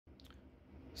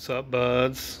Sup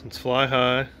buds, it's Fly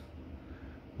High.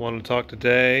 Wanted to talk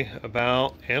today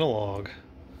about analog.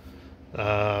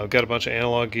 I've got a bunch of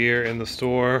analog gear in the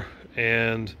store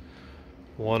and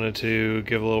wanted to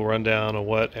give a little rundown of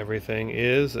what everything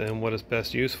is and what it's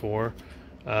best used for.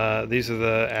 These are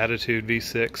the Attitude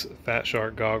V6 Fat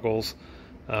Shark goggles.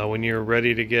 When you're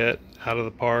ready to get out of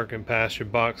the park and past your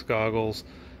box goggles,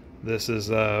 this is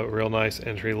a real nice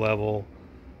entry level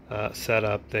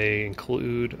setup. They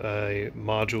include a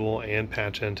module and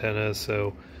patch antennas,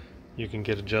 so you can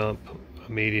get a jump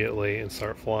immediately and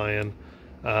start flying.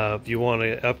 If you want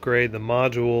to upgrade the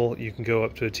module, you can go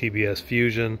up to a TBS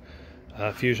Fusion.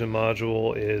 Fusion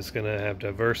module is going to have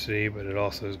diversity, but it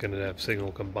also is going to have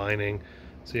signal combining,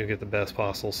 so you'll get the best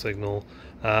possible signal.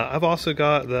 I've also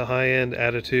got the high-end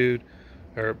Attitude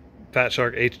or Fat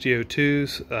Shark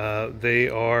HDO2s. They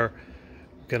are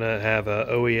going to have a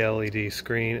OLED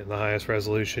screen and the highest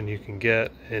resolution you can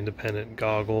get, independent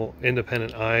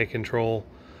eye control.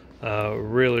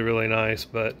 Really nice,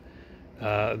 but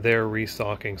they're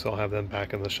restocking, so I'll have them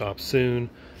back in the shop soon.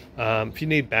 If you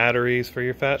need batteries for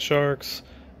your Fat Sharks,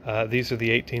 these are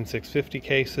the 18650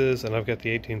 cases, and I've got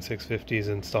the 18650s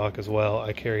in stock as well.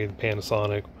 I carry the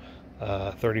Panasonic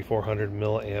 3400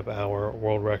 milliamp hour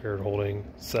world record holding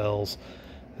cells,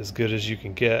 as good as you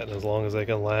can get and as long as they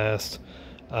can last.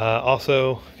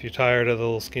 Also, if you're tired of the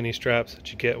little skinny straps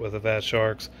that you get with the Fat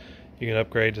Sharks, you can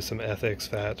upgrade to some Ethics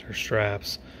Fat or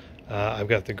straps. I've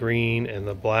got the green and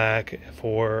the black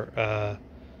for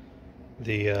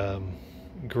the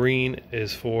green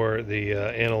is for the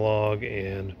analog,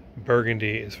 and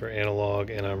burgundy is for analog,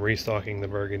 and I'm restocking the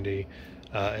burgundy,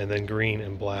 and then green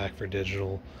and black for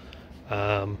digital.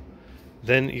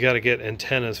 Then you got to get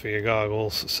antennas for your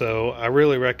goggles, so I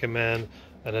really recommend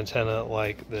an antenna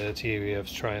like the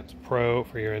TVF's Triumph Pro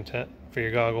for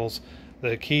your goggles.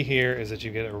 The key here is that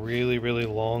you get a really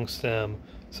long stem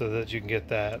so that you can get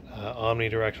that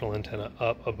omnidirectional antenna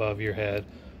up above your head.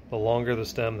 The longer the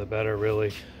stem, the better,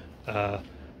 really.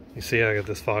 You see I got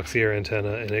this fox ear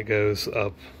antenna, and it goes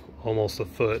up almost a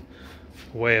foot,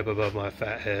 way up above my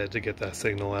fat head to get that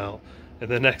signal out. And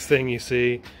the next thing you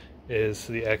see is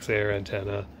the X-Air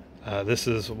antenna. This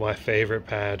is my favorite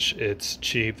patch. It's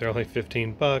cheap, they're only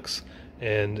 15 bucks,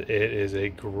 and it is a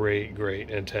great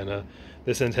antenna.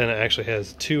 This antenna actually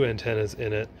has two antennas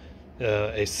in it.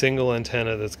 A single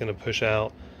antenna that's going to push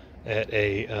out at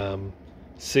a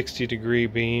 60-degree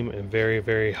beam and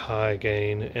very high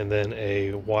gain, and then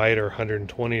a wider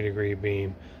 120-degree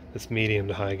beam that's medium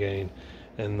to high gain.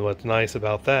 And what's nice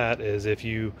about that is if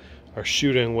you are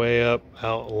shooting way up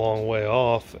out a long way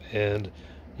off and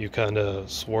you kind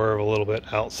of swerve a little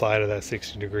bit outside of that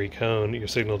 60-degree cone, your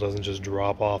signal doesn't just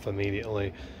drop off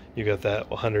immediately. You got that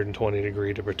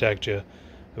 120-degree to protect you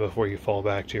before you fall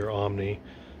back to your Omni.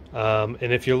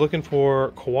 And if you're looking for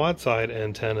quad side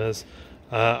antennas,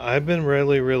 I've been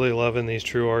really loving these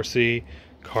True RC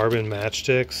carbon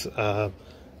matchsticks.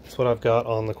 That's what I've got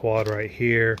on the quad right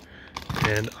here.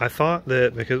 And I thought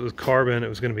that because it was carbon, it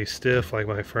was going to be stiff like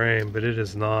my frame, but it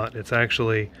is not. It's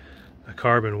actually a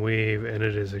carbon weave, and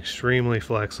it is extremely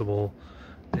flexible.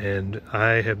 And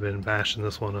I have been bashing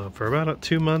this one up for about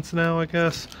 2 months now, I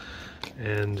guess.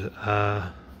 And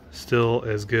still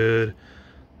as good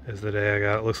as the day I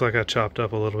got it. Looks like I chopped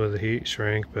up a little bit of the heat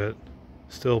shrink, but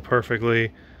still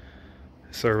perfectly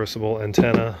serviceable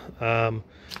antenna.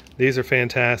 These are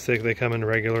fantastic. They come in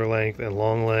regular length and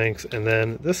long lengths. And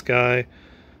then this guy,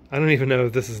 I don't even know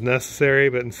if this is necessary,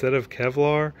 but instead of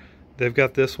Kevlar, they've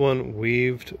got this one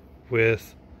weaved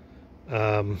with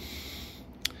what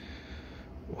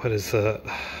is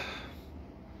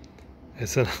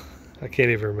it's an I can't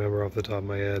even remember off the top of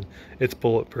my head. It's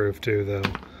bulletproof too, though.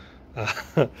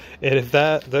 And if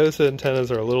those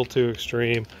antennas are a little too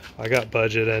extreme, I got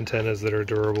budget antennas that are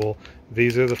durable.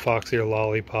 These are the Fox Ear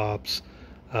Lollipops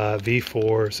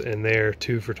V4s, and they're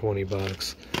 2 for 20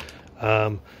 bucks.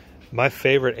 My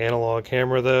favorite analog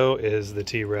camera, though, is the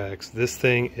T-Rex. This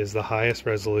thing is the highest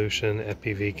resolution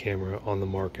FPV camera on the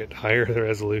market, higher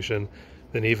resolution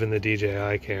than even the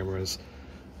DJI cameras.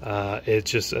 It's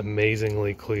just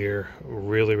amazingly clear,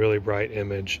 really bright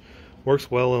image. Works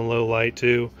well in low light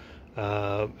too.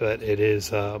 But it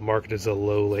is marketed as a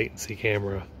low latency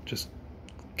camera. Just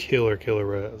killer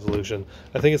resolution.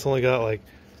 I think it's only got like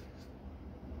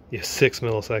 6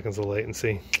 milliseconds of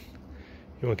latency.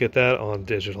 You won't get that on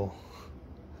digital.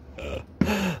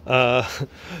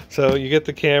 So you get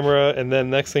the camera, and then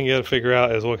next thing you got to figure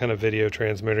out is what kind of video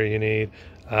transmitter you need.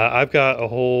 I've got a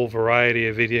whole variety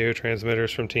of video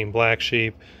transmitters from Team Black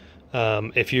Sheep.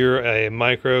 If you're a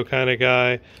micro kind of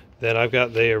guy, then I've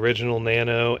got the original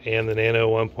Nano and the Nano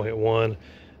 1.1.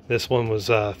 This one was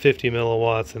 50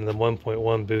 milliwatts, and the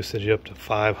 1.1 boosted you up to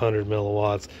 500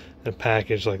 milliwatts, and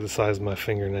packaged like the size of my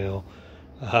fingernail.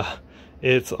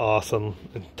 It's awesome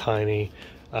and tiny.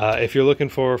 If you're looking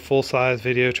for full-size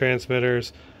video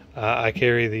transmitters, I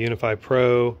carry the Unify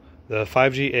Pro. The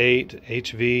 5G8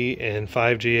 HV and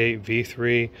 5G8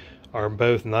 V3 are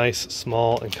both nice,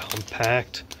 small, and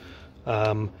compact.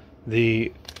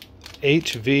 The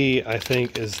HV, I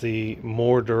think, is the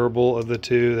more durable of the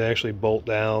two. They actually bolt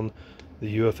down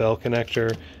the UFL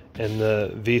connector, and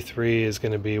the V3 is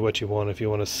going to be what you want if you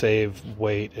want to save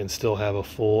weight and still have a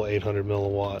full 800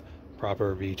 milliwatt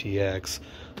proper VTX.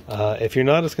 If you're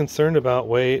not as concerned about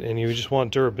weight and you just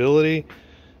want durability,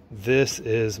 this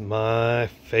is my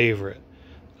favorite.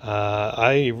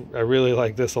 I really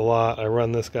like this a lot. I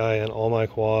run this guy in all my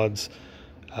quads.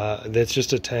 It's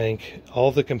just a tank.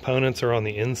 All the components are on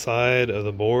the inside of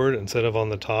the board instead of on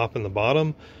the top and the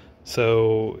bottom,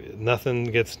 so nothing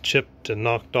gets chipped and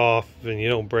knocked off, and you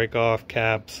don't break off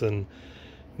caps. And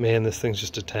man, this thing's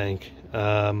just a tank.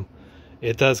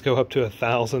 It does go up to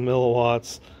 1,000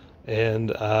 milliwatts,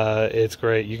 and it's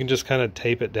great. You can just kind of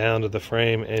tape it down to the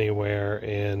frame anywhere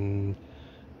and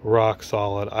rock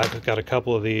solid. I've got a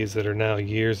couple of these that are now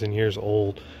years and years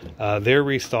old. They're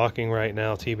restocking right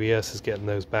now. TBS is getting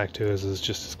those back to us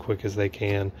just as quick as they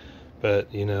can,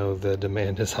 but you know, the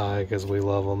demand is high because we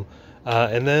love them.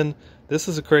 And then this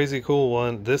is a crazy cool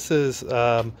one. This is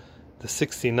the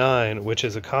 69, which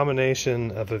is a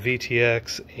combination of a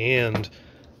VTX and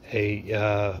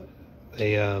a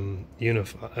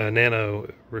nano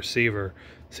receiver.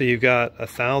 So you've got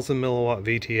 1,000 milliwatt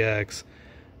VTX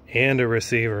and a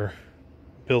receiver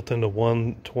built into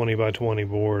one 20 by 20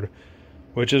 board,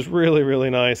 which is really, really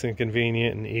nice and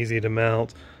convenient and easy to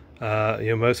mount. You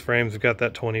know, most frames have got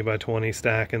that 20 by 20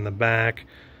 stack in the back,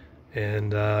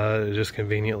 and it just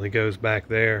conveniently goes back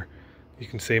there. You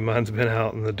can see mine's been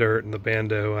out in the dirt in the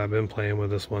bando. I've been playing with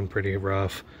this one pretty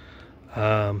rough.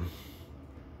 But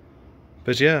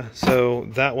yeah, so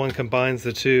that one combines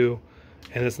the two,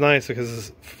 and it's nice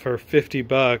because for 50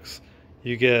 bucks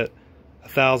you get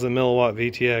 1,000 milliwatt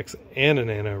VTX and a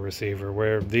nano receiver,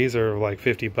 where these are like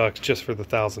 50 bucks just for the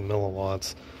 1,000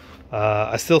 milliwatts.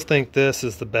 I still think this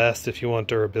is the best if you want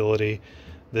durability.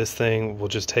 This thing will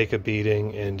just take a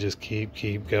beating and just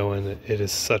keep going. It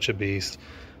is such a beast.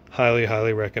 Highly,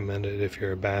 highly recommend it if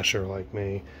you're a basher like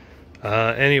me.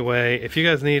 Anyway, if you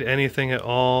guys need anything at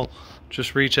all,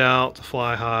 just reach out to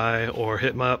Fly High or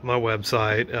hit my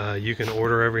website. You can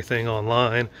order everything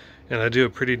online, and I do a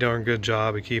pretty darn good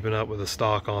job of keeping up with the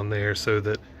stock on there so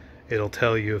that it'll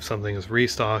tell you if something is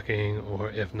restocking, or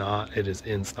if not, it is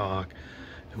in stock,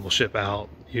 and we'll ship out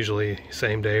usually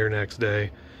same day or next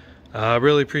day. I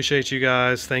really appreciate you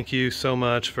guys. Thank you so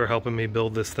much for helping me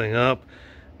build this thing up,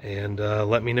 and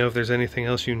let me know if there's anything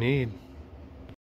else you need.